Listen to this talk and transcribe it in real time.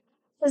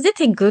Is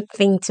it a good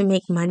thing to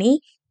make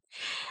money?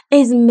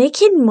 Is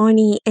making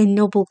money a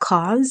noble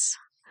cause?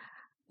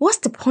 What's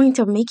the point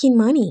of making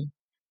money?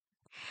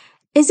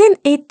 Isn't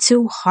it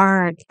too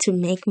hard to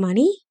make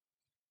money?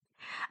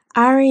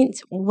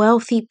 Aren't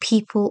wealthy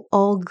people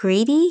all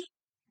greedy?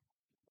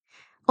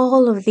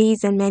 All of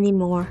these and many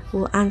more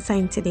we'll answer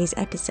in today's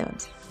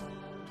episode.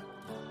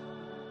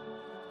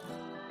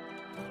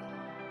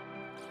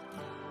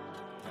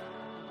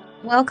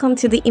 Welcome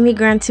to the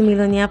Immigrant to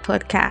Millionaire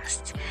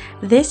podcast.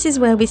 This is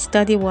where we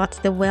study what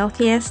the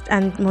wealthiest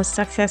and most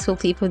successful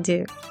people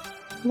do.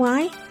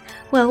 Why?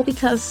 Well,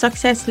 because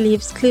success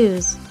leaves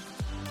clues.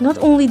 Not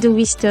only do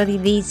we study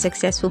these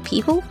successful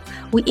people,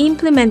 we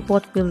implement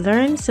what we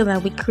learn so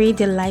that we create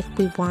the life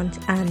we want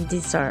and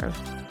deserve.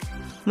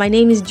 My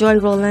name is Joy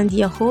Roland,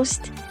 your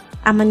host.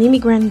 I'm an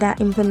immigrant that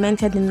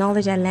implemented the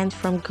knowledge I learned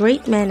from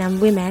great men and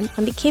women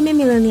and became a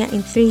millionaire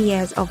in 3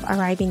 years of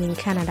arriving in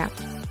Canada.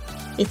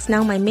 It's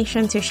now my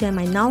mission to share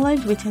my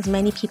knowledge with as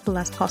many people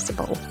as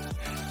possible.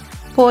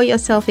 Pour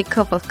yourself a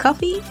cup of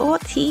coffee or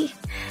tea.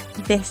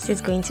 This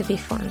is going to be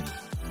fun.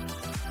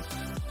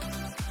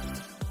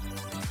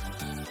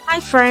 Hi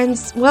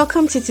friends,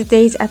 welcome to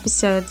today's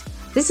episode.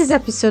 This is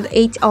episode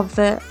 8 of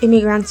the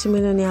Immigrant to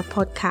Millionaire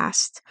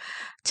podcast.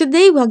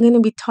 Today we're going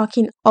to be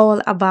talking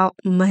all about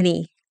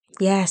money.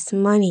 Yes,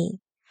 money.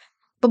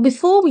 But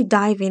before we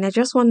dive in, I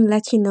just want to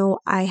let you know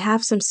I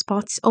have some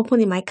spots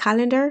open in my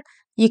calendar.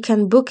 You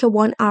can book a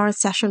 1-hour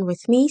session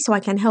with me so I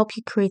can help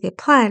you create a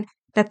plan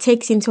that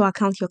takes into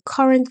account your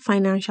current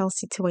financial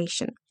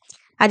situation.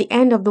 At the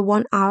end of the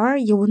 1 hour,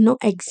 you will know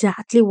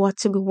exactly what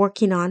to be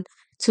working on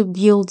to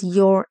build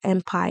your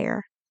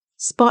empire.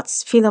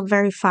 Spots fill up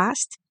very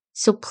fast,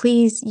 so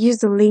please use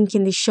the link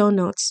in the show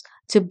notes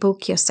to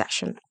book your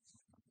session.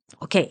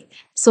 Okay,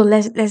 so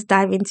let's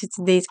dive into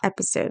today's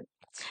episode.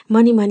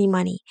 Money, money,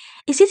 money.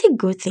 Is it a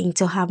good thing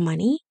to have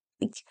money?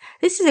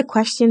 This is a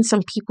question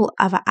some people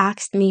have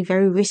asked me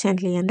very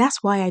recently, and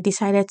that's why I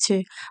decided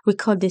to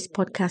record this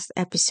podcast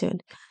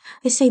episode.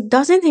 They say,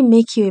 doesn't it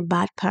make you a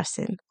bad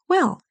person?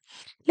 Well,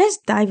 let's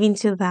dive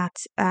into that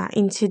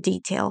into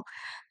detail.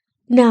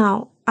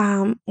 Now,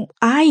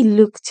 I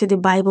look to the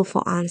Bible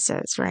for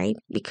answers, right?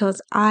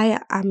 Because I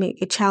am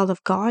a child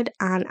of God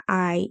and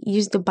I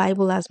use the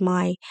Bible as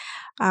my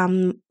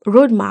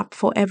roadmap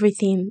for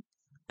everything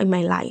in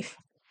my life.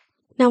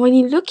 Now, when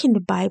you look in the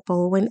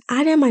Bible, when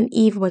Adam and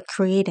Eve were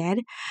created,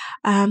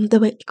 they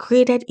were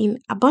created in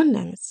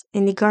abundance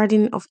in the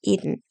Garden of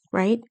Eden,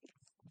 right?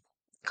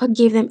 God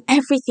gave them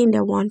everything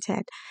they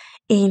wanted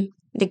in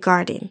the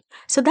garden.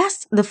 So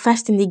that's the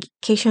first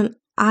indication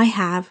I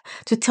have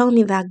to tell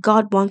me that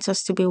God wants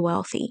us to be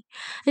wealthy.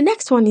 The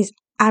next one is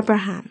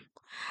Abraham.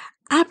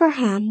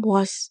 Abraham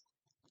was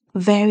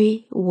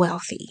very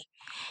wealthy.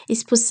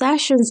 His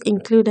possessions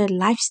included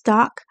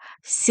livestock,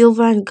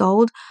 silver, and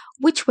gold,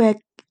 which were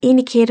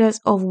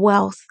indicators of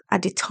wealth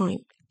at the time.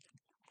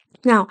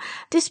 Now,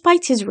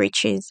 despite his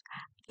riches,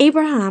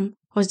 Abraham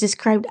was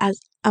described as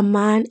a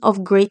man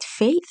of great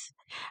faith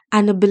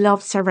and a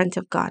beloved servant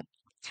of God.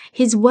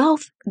 His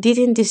wealth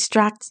didn't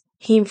distract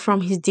him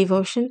from his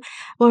devotion,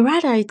 but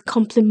rather it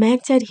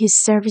complemented his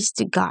service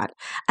to God,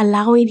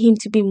 allowing him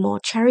to be more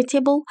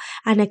charitable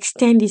and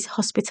extend his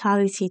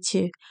hospitality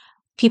to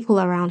people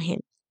around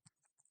him.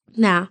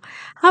 Now,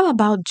 how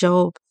about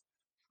Job?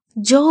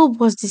 Job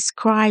was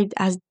described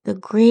as the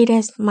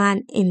greatest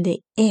man in the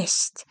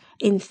East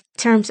in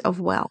terms of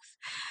wealth.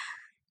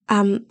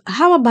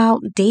 How about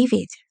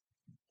David?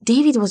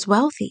 David was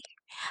wealthy.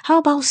 How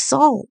about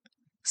Saul?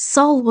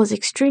 Saul was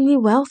extremely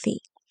wealthy.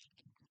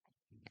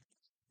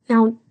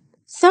 Now,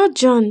 3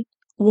 John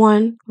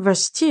 1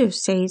 verse 2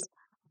 says,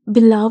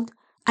 Beloved,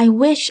 I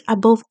wish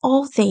above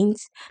all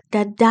things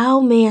that thou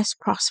mayest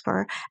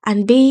prosper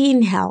and be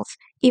in health,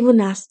 even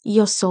as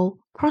your soul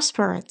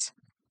prospereth.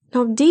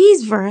 Now,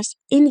 this verse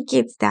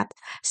indicates that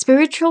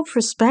spiritual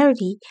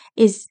prosperity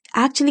is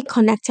actually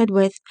connected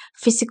with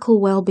physical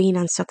well being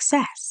and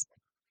success.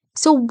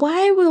 So,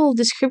 why will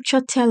the scripture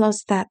tell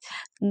us that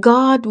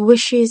God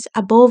wishes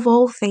above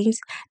all things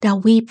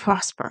that we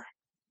prosper?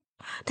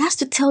 That's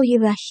to tell you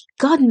that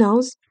God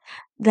knows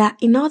that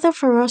in order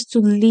for us to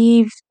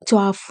live to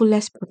our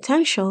fullest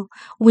potential,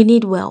 we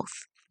need wealth.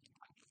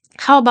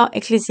 How about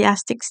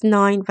Ecclesiastes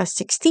 9, verse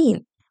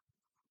 16?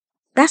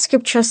 That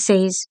scripture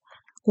says,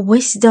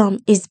 Wisdom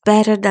is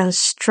better than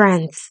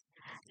strength.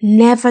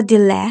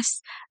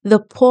 Nevertheless, the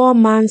poor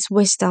man's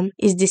wisdom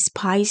is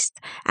despised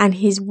and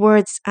his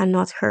words are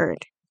not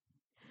heard.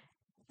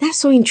 That's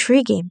so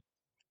intriguing,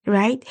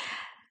 right?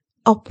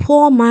 A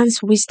poor man's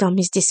wisdom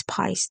is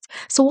despised.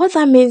 So what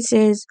that means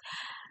is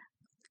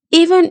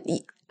even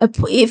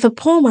if a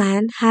poor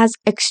man has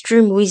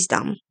extreme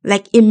wisdom,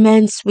 like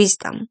immense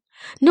wisdom,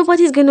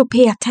 nobody's going to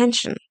pay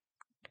attention.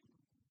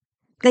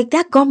 Like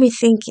that got me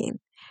thinking,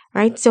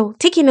 right? So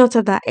taking note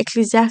of that,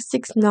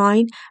 Ecclesiastes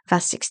 9,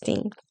 verse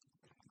 16.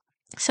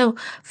 So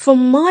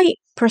from my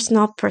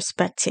personal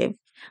perspective,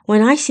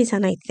 when I sit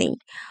and I think,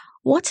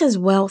 what has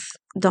wealth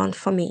done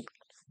for me?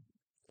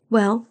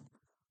 Well,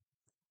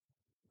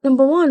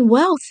 number one,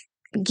 wealth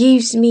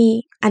gives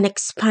me an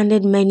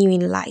expanded menu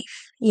in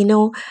life.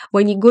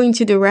 When you go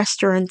into the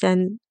restaurant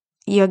and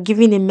you're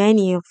given a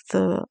menu of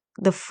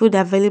the food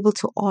available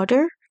to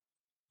order,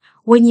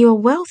 when you're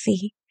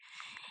wealthy,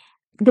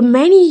 the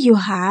menu you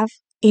have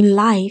in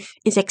life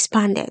is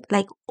expanded.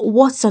 Like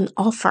what's on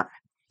offer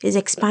is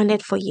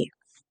expanded for you.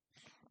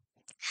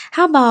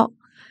 How about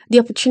the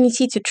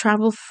opportunity to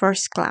travel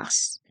first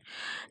class?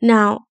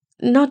 Now,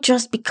 not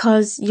just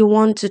because you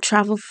want to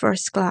travel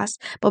first class,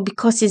 but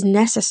because it's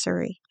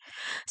necessary.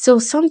 So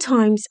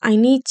sometimes I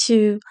need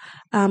to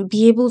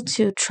be able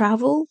to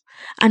travel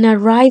and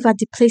arrive at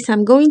the place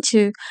I'm going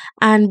to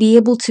and be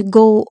able to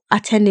go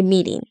attend a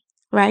meeting,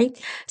 right?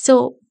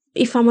 So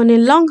if I'm on a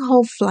long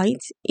haul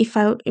flight, if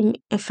I'm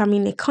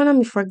in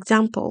economy, for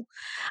example,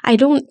 I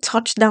don't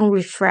touch down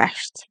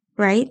refreshed,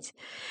 right?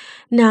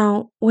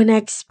 Now, when I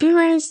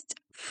experienced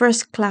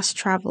first class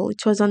travel,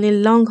 it was on a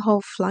long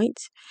haul flight,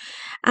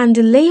 and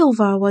the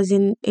layover was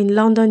in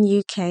London,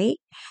 UK,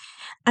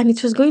 and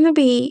it was going to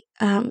be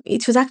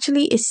it was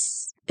actually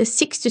a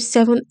 6 to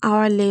 7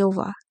 hour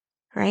layover,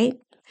 right?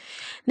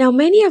 Now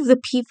many of the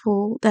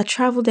people that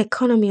traveled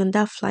economy on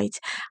that flight,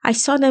 I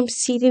saw them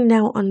sitting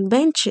down on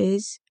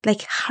benches,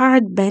 like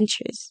hard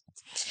benches.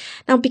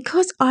 Now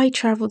because I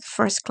traveled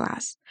first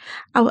class,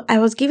 I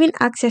was given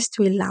access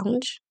to a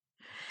lounge,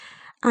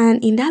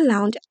 and in that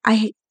lounge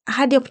I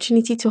had the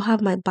opportunity to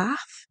have my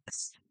bath.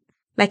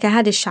 Like I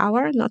had a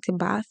shower, not a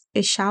bath,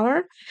 a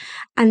shower.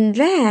 And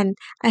then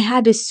I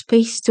had a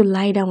space to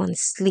lie down and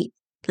sleep,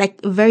 like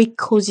a very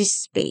cozy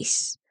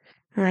space,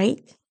 right?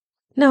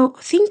 Now,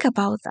 think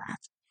about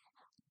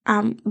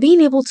that. Being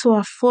able to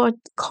afford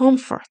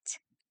comfort,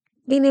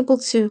 being able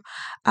to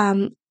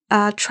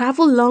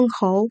travel long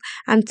haul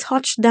and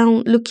touch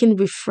down looking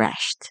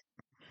refreshed.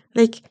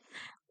 Like,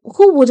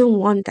 who wouldn't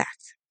want that?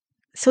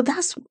 So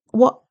that's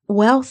what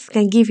wealth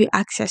can give you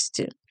access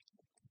to.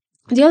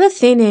 The other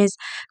thing is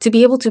to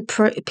be able to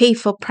pay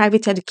for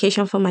private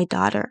education for my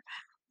daughter.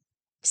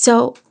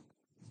 So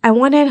I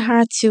wanted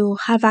her to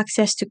have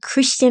access to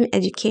Christian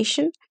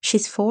education.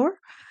 She's 4,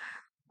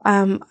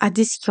 at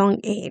this young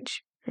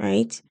age,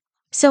 right?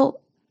 So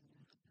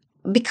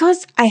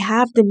because I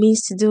have the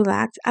means to do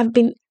that, I've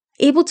been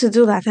able to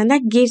do that, and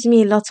that gives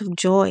me a lot of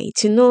joy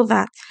to know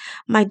that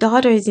my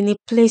daughter is in a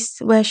place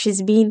where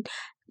she's being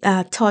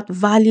taught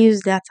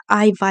values that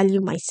I value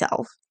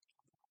myself.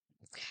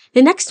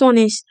 The next one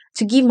is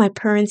to give my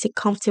parents a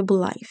comfortable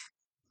life.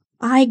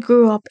 I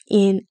grew up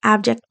in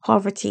abject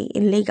poverty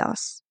in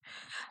Lagos.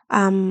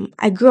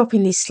 I grew up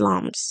in the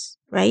slums,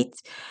 right?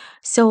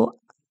 So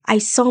I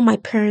saw my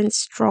parents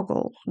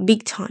struggle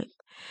big time.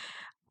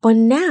 But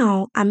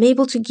now I'm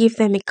able to give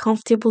them a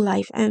comfortable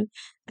life, and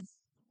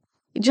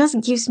it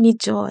just gives me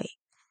joy.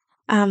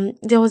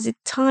 There was a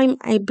time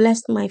I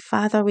blessed my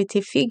father with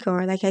a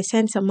figure, like I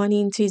sent some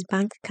money into his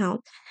bank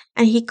account,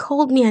 and he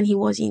called me and he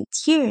was in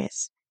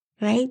tears,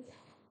 right?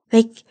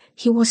 Like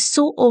he was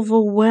so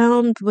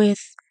overwhelmed with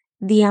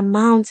the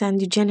amount and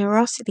the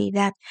generosity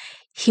that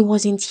he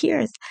was in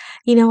tears.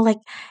 Like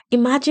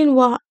imagine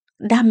what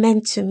that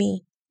meant to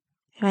me,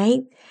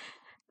 right?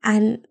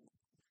 And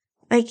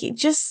like it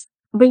just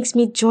brings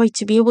me joy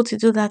to be able to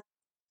do that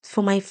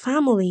for my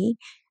family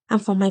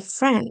and for my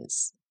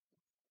friends.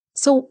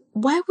 So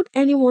why would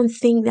anyone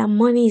think that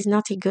money is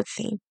not a good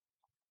thing?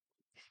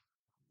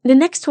 The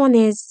next one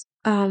is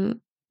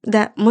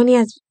that money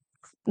has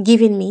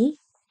given me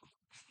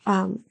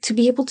to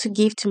be able to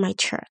give to my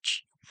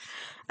church,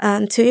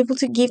 and to able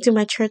to give to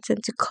my church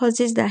and to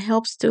causes that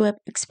helps to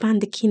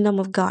expand the kingdom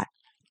of God.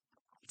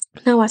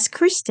 Now, as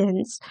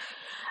Christians,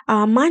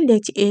 our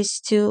mandate is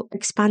to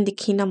expand the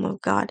kingdom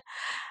of God.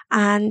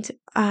 And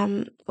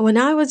when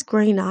I was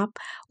growing up,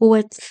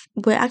 we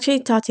were actually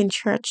taught in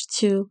church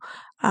to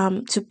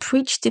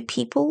preach to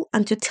people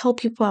and to tell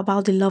people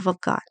about the love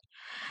of God.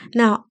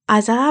 Now,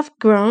 as I have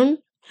grown,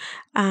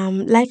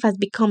 life has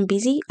become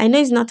busy. I know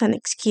it's not an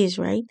excuse,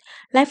 right?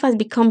 Life has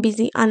become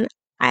busy, and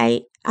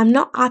I am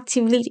not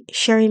actively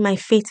sharing my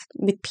faith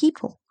with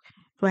people,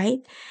 right?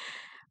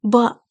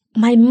 But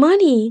my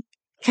money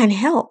can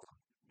help,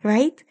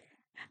 right?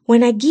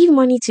 When I give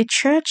money to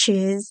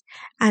churches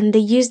and they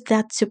use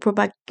that to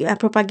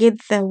propagate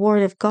the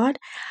word of God,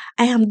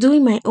 I am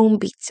doing my own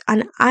bit,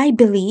 and I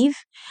believe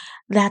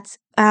that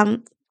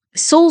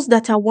souls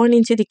that are won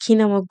into the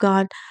kingdom of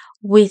God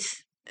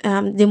with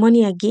the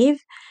money I give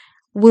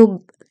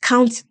will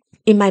count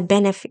in my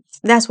benefit.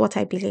 That's what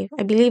I believe.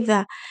 I believe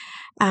that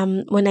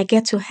when I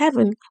get to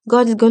heaven,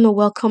 God is going to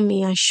welcome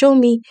me and show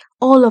me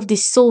all of the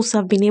souls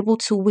I've been able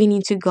to win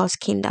into God's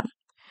kingdom.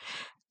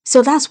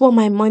 So that's what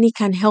my money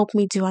can help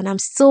me do. And I'm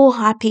so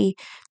happy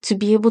to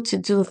be able to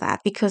do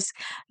that because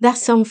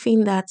that's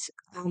something that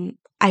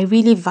I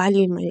really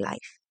value in my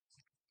life.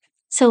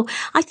 So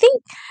I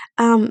think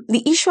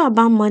the issue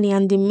about money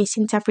and the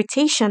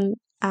misinterpretation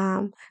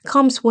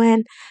comes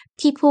when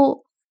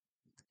people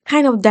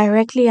kind of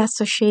directly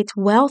associate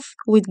wealth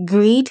with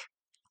greed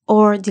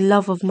or the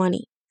love of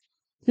money.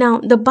 Now,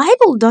 the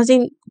Bible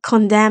doesn't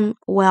condemn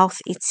wealth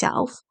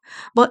itself,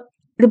 but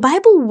the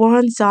Bible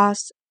warns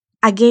us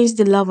against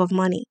the love of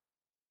money.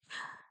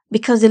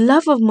 because the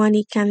love of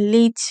money can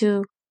lead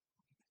to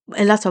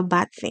a lot of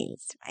bad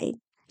things, right?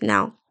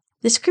 Now,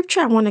 the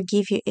scripture I want to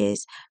give you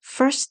is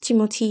First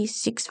Timothy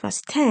 6,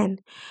 verse 10.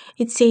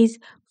 It says,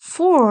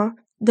 "For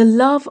the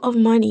love of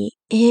money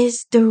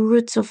is the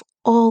root of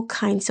all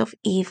kinds of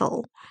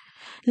evil."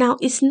 Now,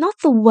 it's not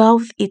the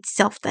wealth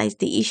itself that is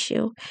the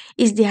issue,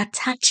 it's the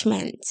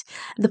attachment,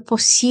 the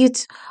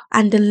pursuit,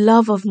 and the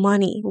love of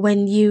money.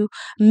 When you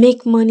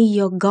make money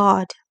your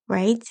God,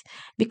 right?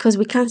 Because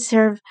we can't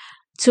serve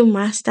two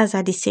masters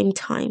at the same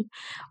time.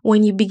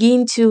 When you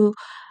begin to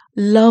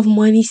love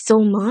money so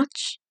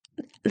much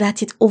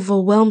that it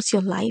overwhelms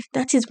your life,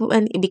 that is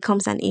when it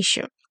becomes an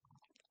issue.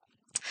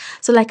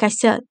 So, like I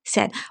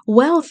said,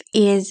 wealth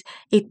is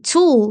a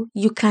tool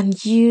you can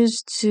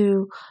use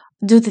to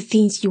do the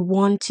things you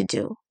want to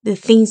do, the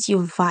things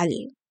you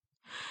value.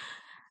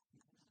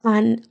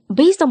 And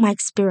based on my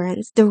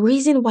experience, the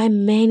reason why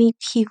many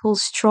people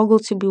struggle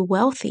to be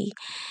wealthy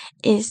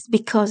is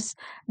because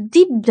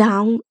deep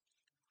down,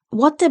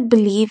 what they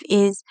believe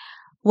is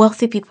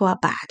wealthy people are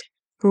bad,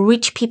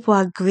 rich people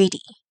are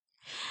greedy.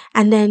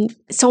 And then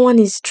someone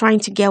is trying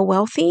to get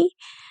wealthy,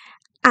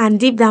 and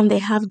deep down they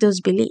have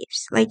those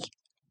beliefs. Like,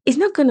 it's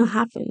not going to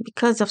happen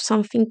because of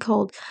something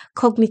called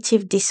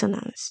cognitive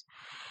dissonance.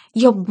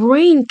 Your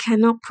brain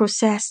cannot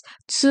process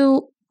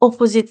two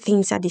opposite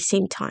things at the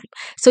same time.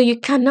 So you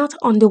cannot,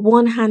 on the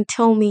one hand,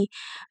 tell me,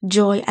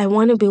 Joy, I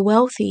want to be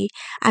wealthy,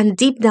 and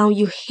deep down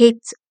you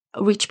hate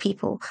rich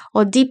people,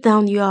 or deep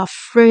down you are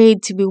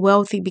afraid to be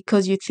wealthy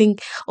because you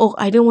think, oh,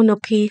 I don't want to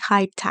pay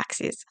high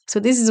taxes. So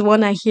this is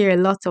one I hear a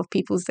lot of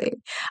people say,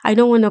 I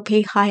don't want to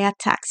pay higher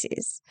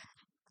taxes.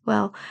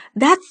 Well,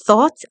 that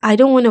thought, I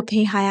don't want to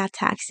pay higher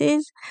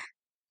taxes,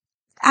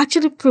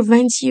 actually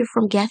prevents you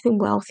from getting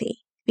wealthy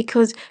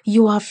because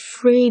you are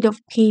afraid of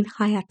paying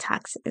higher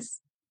taxes.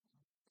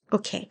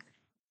 Okay,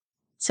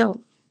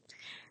 so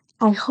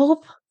I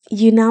hope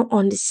you now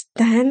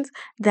understand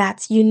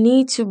that you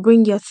need to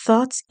bring your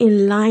thoughts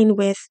in line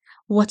with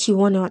what you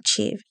want to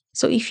achieve.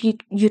 So if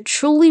you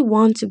truly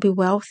want to be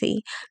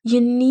wealthy,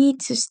 you need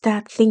to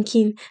start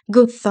thinking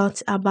good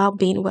thoughts about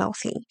being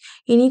wealthy.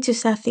 You need to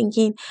start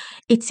thinking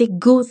it's a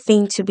good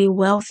thing to be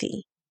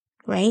wealthy,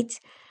 right?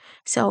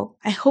 So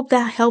I hope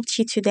that helped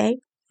you today.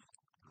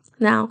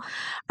 Now,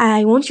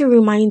 I want to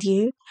remind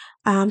you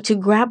to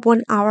grab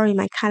 1 hour in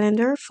my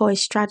calendar for a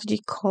strategy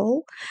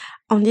call.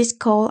 On this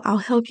call, I'll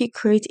help you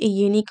create a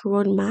unique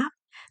roadmap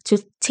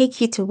to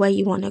take you to where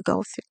you want to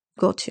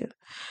go to.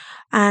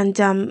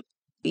 And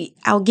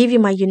I'll give you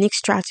my unique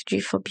strategy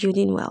for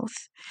building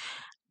wealth.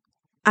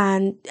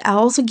 And I'll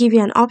also give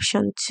you an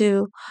option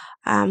to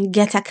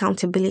get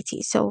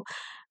accountability. So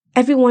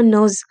everyone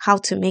knows how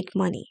to make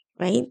money,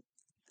 right?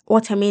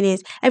 What I mean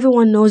is,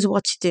 everyone knows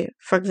what to do.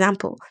 For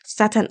example,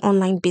 start an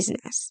online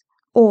business,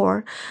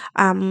 or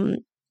um,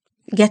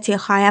 get a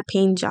higher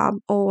paying job,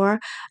 or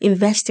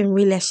invest in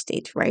real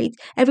estate, right?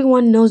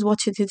 Everyone knows what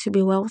to do to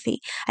be wealthy.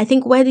 I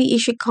think where the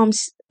issue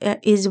comes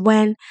is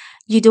when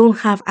you don't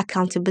have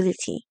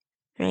accountability,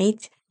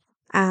 right?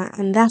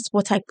 And that's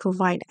what I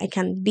provide. I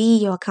can be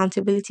your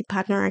accountability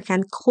partner. I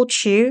can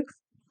coach you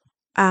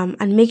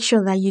and make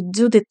sure that you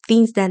do the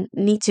things that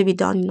need to be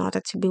done in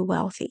order to be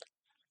wealthy.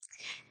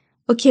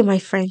 Okay, my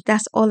friend,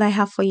 that's all I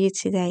have for you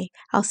today.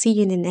 I'll see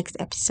you in the next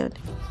episode.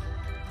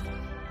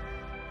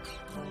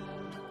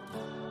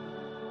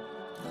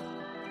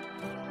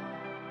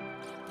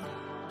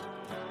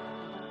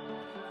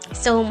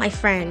 So, my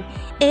friend,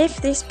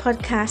 if this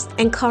podcast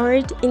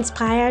encouraged,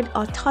 inspired,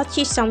 or taught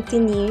you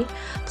something new,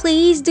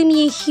 please do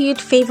me a huge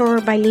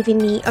favor by leaving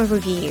me a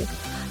review.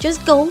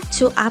 Just go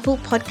to Apple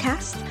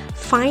Podcast,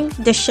 find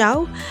the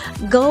show,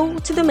 go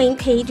to the main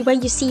page where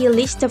you see a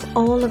list of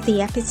all of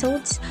the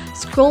episodes,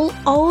 scroll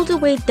all the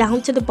way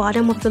down to the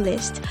bottom of the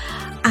list,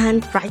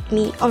 and write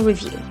me a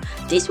review.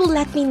 This will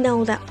let me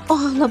know that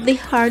all of the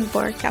hard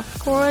work I've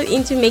poured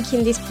into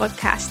making this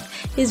podcast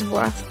is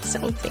worth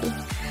something.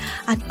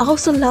 I'd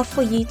also love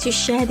for you to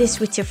share this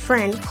with your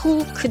friend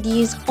who could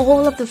use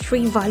all of the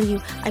free value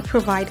I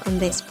provide on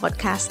this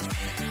podcast.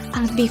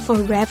 I'll be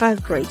forever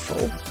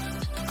grateful.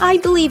 I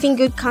believe in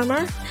good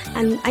karma,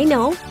 and I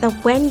know that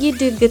when you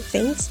do good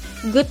things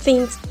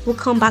will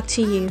come back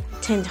to you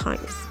 10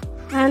 times.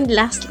 And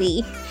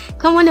lastly,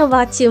 come on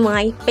over to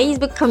my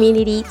Facebook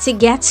community to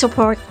get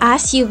support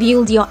as you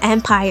build your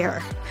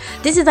empire.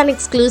 This is an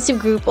exclusive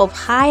group of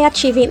high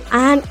achieving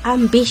and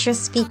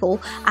ambitious people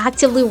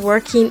actively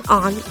working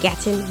on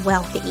getting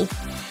wealthy.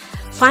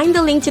 Find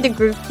the link to the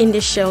group in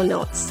the show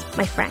notes,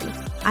 my friend.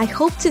 I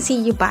hope to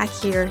see you back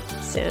here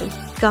soon.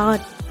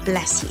 God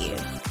bless you.